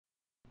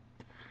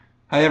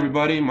Hi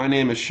everybody, my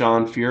name is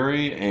Shawn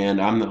Fury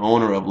and I'm the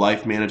owner of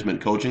Life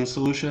Management Coaching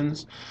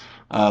Solutions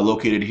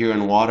located here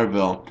in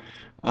Waterville.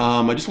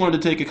 I just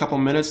wanted to take a couple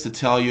minutes to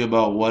tell you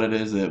about what it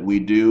is that we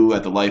do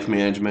at the Life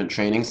Management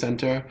Training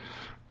Center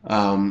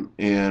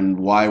and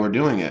why we're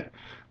doing it.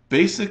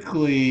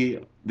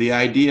 Basically, the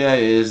idea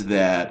is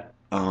that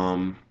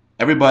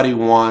everybody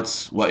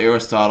wants what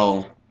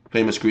Aristotle,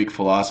 famous Greek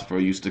philosopher,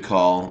 used to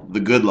call the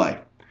good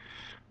life.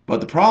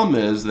 But the problem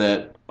is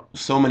that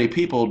so many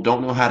people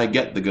don't know how to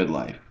get the good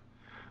life.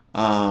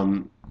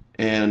 Um,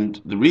 and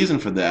the reason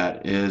for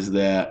that is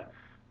that,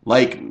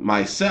 like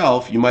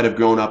myself, you might have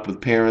grown up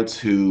with parents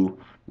who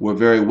were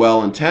very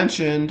well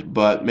intentioned,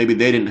 but maybe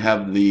they didn't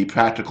have the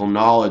practical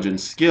knowledge and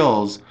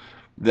skills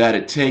that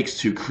it takes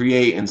to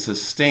create and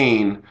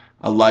sustain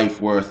a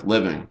life worth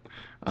living.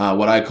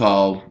 What I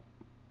call,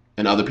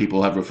 and other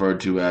people have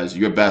referred to as,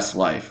 your best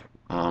life.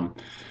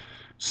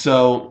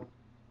 So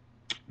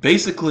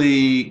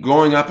basically,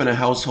 growing up in a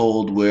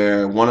household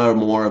where one or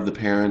more of the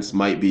parents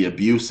might be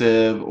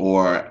abusive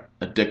or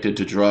addicted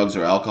to drugs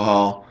or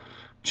alcohol,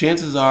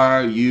 chances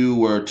are you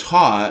were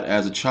taught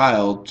as a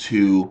child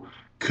to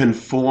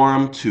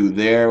conform to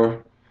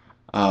their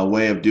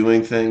way of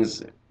doing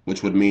things,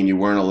 which would mean you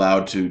weren't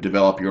allowed to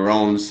develop your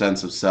own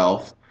sense of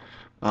self.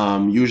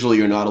 Usually,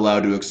 you're not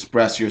allowed to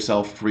express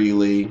yourself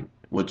freely,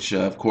 which,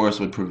 of course,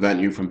 would prevent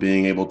you from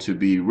being able to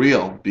be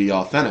real, be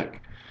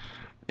authentic.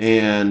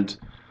 And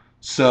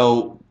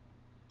so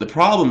the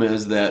problem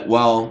is that,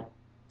 well,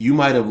 you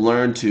might have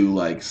learned to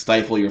like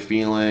stifle your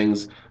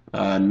feelings,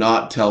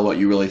 not tell what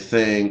you really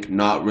think,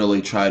 not really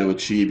try to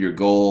achieve your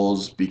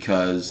goals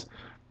because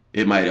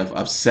it might have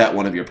upset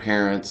one of your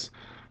parents,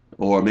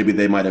 or maybe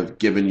they might have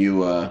given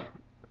you a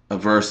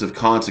aversive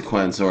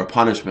consequence or a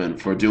punishment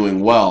for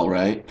doing well,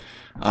 right?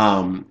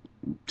 Um,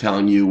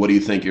 Telling you, what do you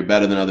think, you're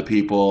better than other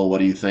people? What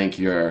do you think,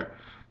 you're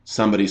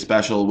somebody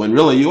special? When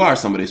really you are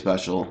somebody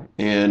special,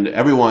 and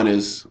everyone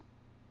is,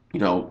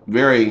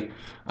 very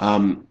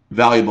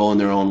valuable in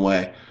their own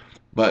way.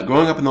 But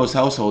growing up in those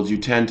households, you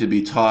tend to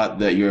be taught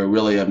that you're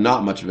really of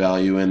not much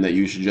value and that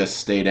you should just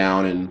stay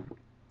down and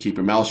keep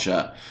your mouth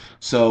shut.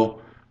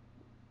 So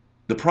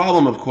the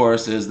problem, of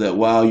course, is that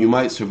while you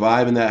might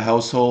survive in that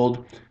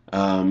household,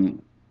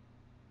 um,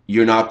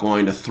 you're not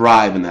going to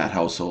thrive in that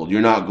household. You're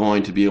not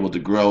going to be able to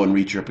grow and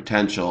reach your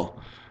potential.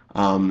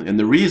 And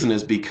the reason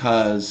is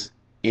because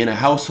in a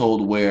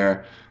household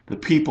where the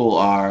people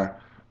are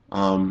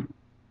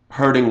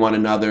hurting one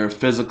another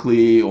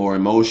physically or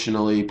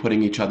emotionally,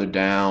 putting each other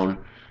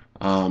down,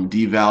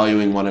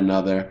 devaluing one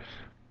another,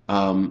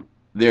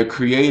 they're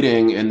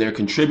creating and they're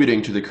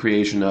contributing to the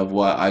creation of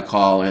what I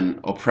call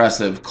an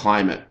oppressive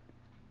climate.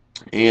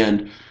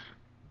 And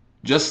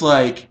just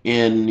like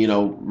in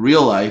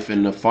real life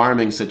in a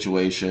farming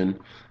situation,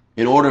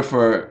 in order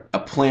for a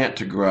plant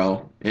to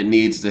grow, it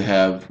needs to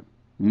have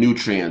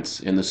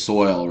nutrients in the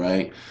soil,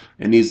 right?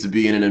 It needs to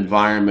be in an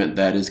environment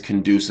that is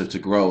conducive to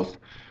growth.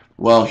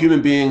 Well,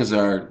 human beings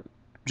are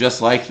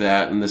just like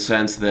that in the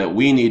sense that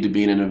we need to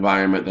be in an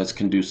environment that's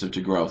conducive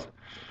to growth.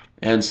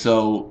 And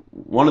so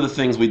one of the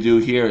things we do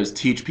here is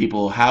teach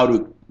people how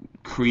to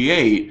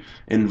create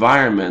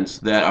environments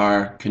that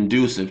are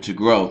conducive to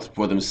growth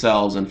for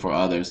themselves and for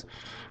others.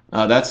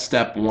 That's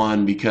step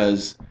one,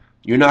 because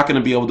you're not going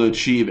to be able to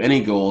achieve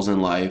any goals in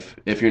life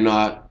if you're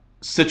not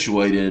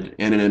situated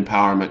in an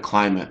empowerment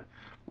climate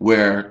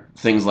where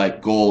things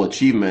like goal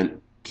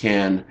achievement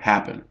can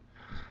happen.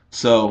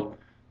 So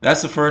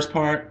that's the first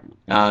part.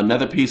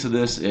 Another piece of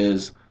this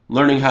is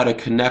learning how to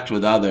connect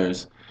with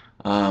others.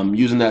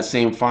 Using that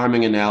same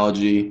farming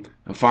analogy,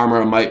 a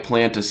farmer might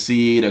plant a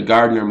seed, a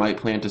gardener might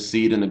plant a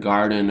seed in the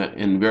garden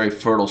in very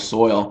fertile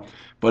soil,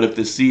 but if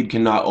the seed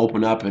cannot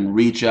open up and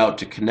reach out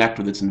to connect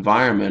with its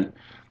environment,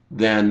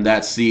 then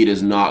that seed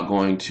is not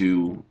going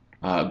to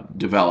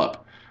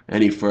develop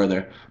any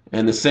further.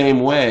 In the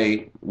same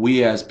way,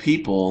 we as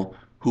people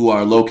who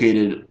are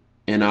located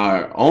in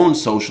our own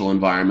social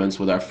environments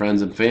with our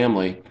friends and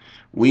family,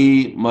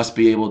 we must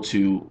be able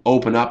to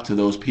open up to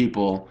those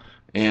people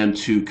and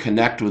to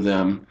connect with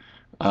them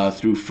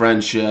through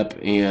friendship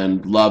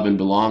and love and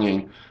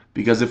belonging.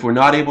 Because if we're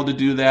not able to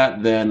do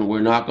that, then we're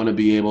not going to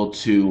be able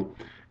to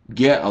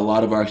get a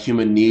lot of our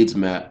human needs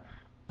met.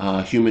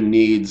 Human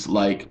needs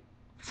like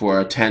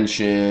for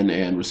attention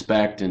and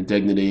respect and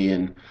dignity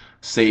and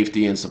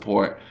safety and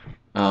support.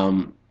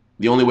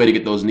 The only way to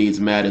get those needs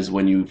met is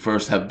when you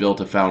first have built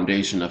a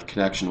foundation of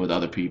connection with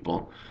other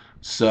people.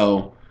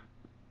 So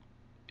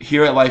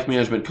here at Life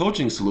Management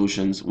Coaching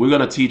Solutions, we're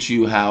going to teach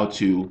you how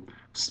to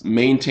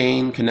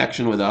maintain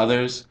connection with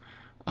others,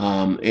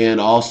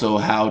 and also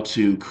how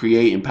to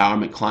create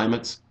empowerment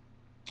climates.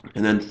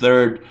 And then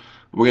third,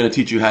 we're going to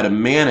teach you how to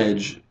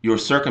manage your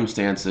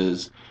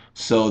circumstances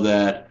so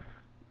that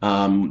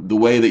the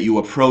way that you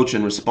approach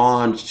and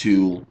respond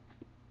to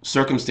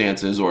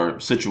circumstances or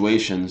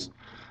situations,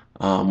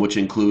 which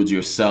includes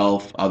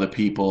yourself, other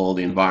people,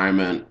 the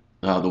environment,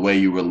 the way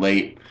you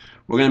relate.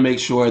 We're going to make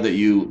sure that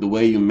the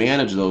way you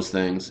manage those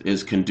things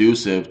is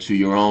conducive to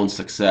your own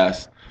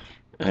success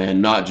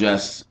and not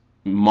just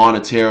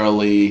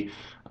monetarily,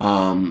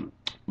 um,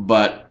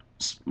 but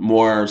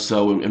more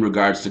so in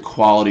regards to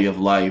quality of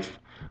life.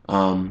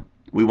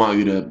 We want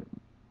you to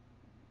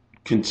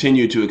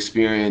continue to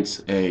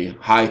experience a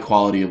high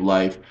quality of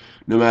life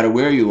no matter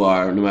where you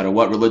are, no matter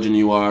what religion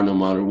you are, no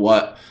matter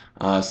what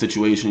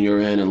situation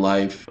you're in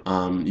life.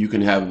 You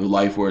can have a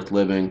life worth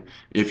living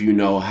if you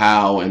know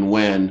how and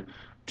when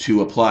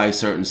to apply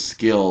certain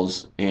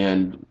skills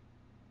and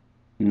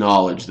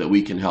knowledge that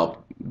we can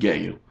help get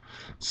you.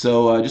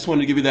 So I just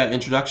wanted to give you that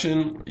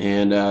introduction,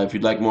 and if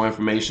you'd like more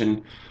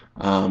information,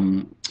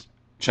 um,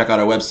 check out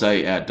our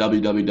website at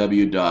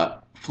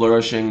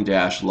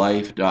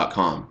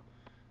www.flourishing-life.com.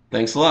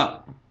 Thanks a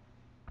lot.